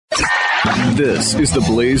This is the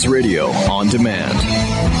Blaze Radio on demand.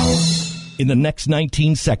 In the next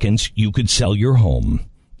 19 seconds, you could sell your home.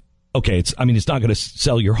 Okay, it's not going to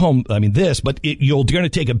sell your home, but you're going to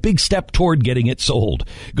take a big step toward getting it sold.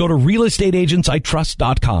 Go to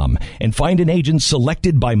realestateagentsitrust.com and find an agent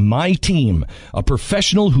selected by my team, a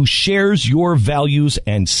professional who shares your values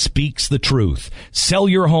and speaks the truth. Sell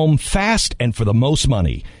your home fast and for the most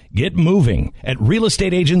money. Get moving at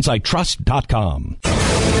realestateagentsitrust.com.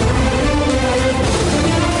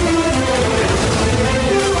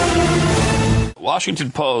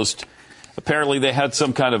 Washington Post, apparently they had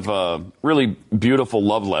some kind of really beautiful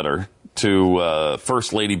love letter to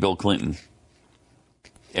First Lady Bill Clinton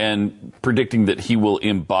and predicting that he will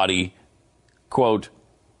embody, quote,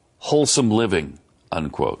 wholesome living,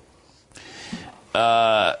 unquote.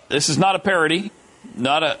 This is not a parody,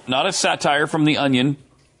 not a satire from The Onion.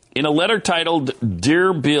 In a letter titled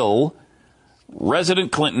Dear Bill,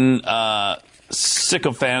 Resident Clinton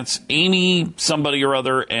sycophants Amy somebody or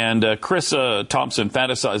other and Chris Thompson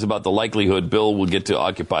fantasize about the likelihood Bill will get to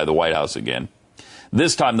occupy the White House again.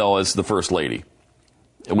 This time, though, as the First Lady,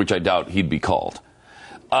 which I doubt he'd be called.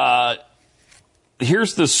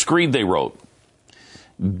 Here's the screed they wrote.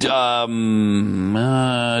 Dear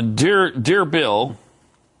Bill,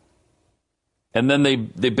 and then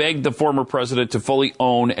they begged the former president to fully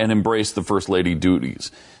own and embrace the First Lady duties,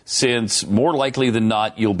 since more likely than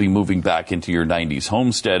not, you'll be moving back into your 90s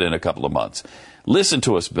homestead in a couple of months. Listen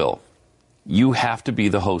to us, Bill. You have to be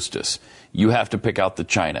the hostess. You have to pick out the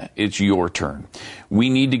china. It's your turn. We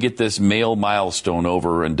need to get this male milestone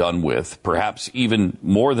over and done with, perhaps even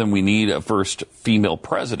more than we need a first female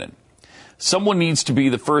president. Someone needs to be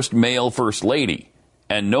the first male First Lady,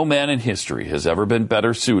 and no man in history has ever been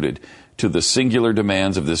better suited to the singular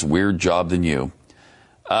demands of this weird job than you.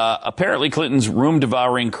 Apparently, Clinton's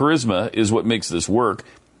room-devouring charisma is what makes this work,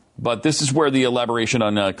 but this is where the elaboration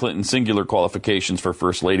on Clinton's singular qualifications for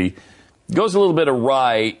First Lady goes a little bit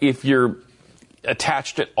awry if you're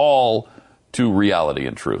attached at all to reality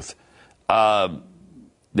and truth.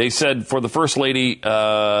 They said for the First Lady,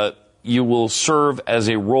 you will serve as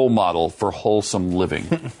a role model for wholesome living.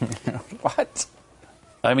 What?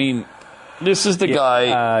 I mean, this is the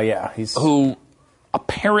guy who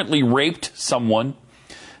apparently raped someone.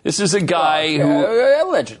 This is a guy who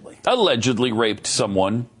allegedly raped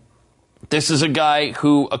someone. This is a guy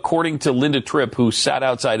who, according to Linda Tripp, who sat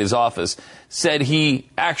outside his office, said he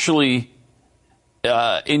actually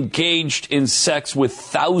engaged in sex with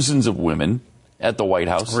thousands of women at the White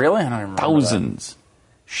House. Really? I don't remember thousands. That.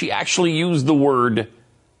 She actually used the word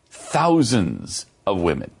thousands of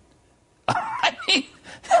women. I mean,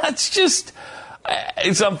 that's just...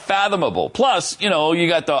 It's unfathomable. Plus, you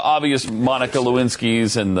got the obvious Monica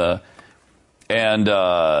Lewinskys and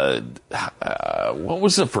what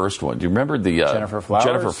was the first one? Do you remember the Jennifer Flowers?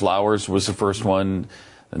 Jennifer Flowers was the first one,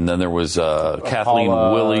 and then there was Kathleen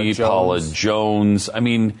Willey, Paula Jones. I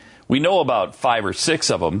mean, we know about 5 or 6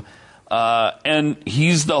 of them, and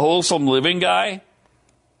he's the wholesome living guy.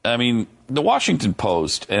 I mean, the Washington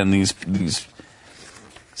Post and these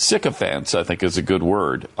sycophants, I think is a good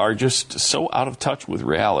word, are just so out of touch with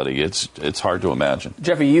reality. It's hard to imagine.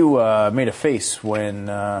 Jeffy, you made a face when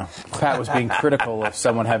Pat was being critical of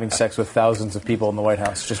someone having sex with thousands of people in the White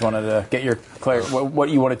House. Just wanted to get your what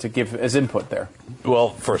you wanted to give as input there. Well,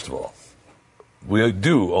 first of all, we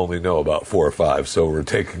do only know about 4 or 5, so we're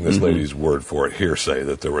taking this lady's word for it, hearsay,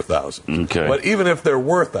 that there were thousands. Okay. But even if there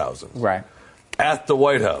were thousands, right, at the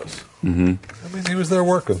White House, I mean, he was there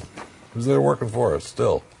working. He was there working for us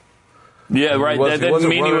still. Yeah, right. That didn't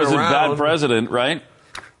mean he was a bad president, right?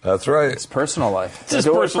 That's right. It's personal life. It's his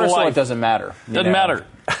personal life. Doesn't matter. Doesn't matter.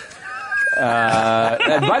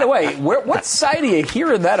 And by the way, what side are you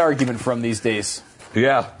hearing that argument from these days?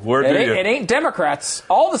 Yeah, it ain't Democrats.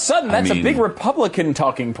 All of a sudden, that's a big Republican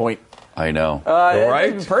talking point. I know.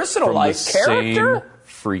 Right? Personal from life, the character, same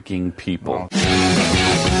freaking people.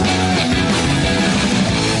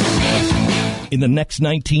 In the next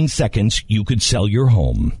 19 seconds, you could sell your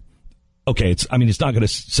home. Okay, it's not going to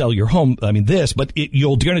sell your home, but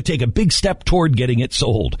you're going to take a big step toward getting it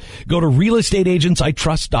sold. Go to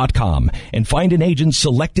realestateagentsitrust.com and find an agent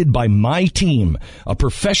selected by my team, a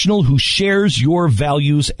professional who shares your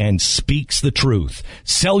values and speaks the truth.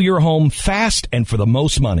 Sell your home fast and for the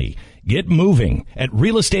most money. Get moving at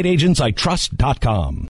realestateagentsitrust.com.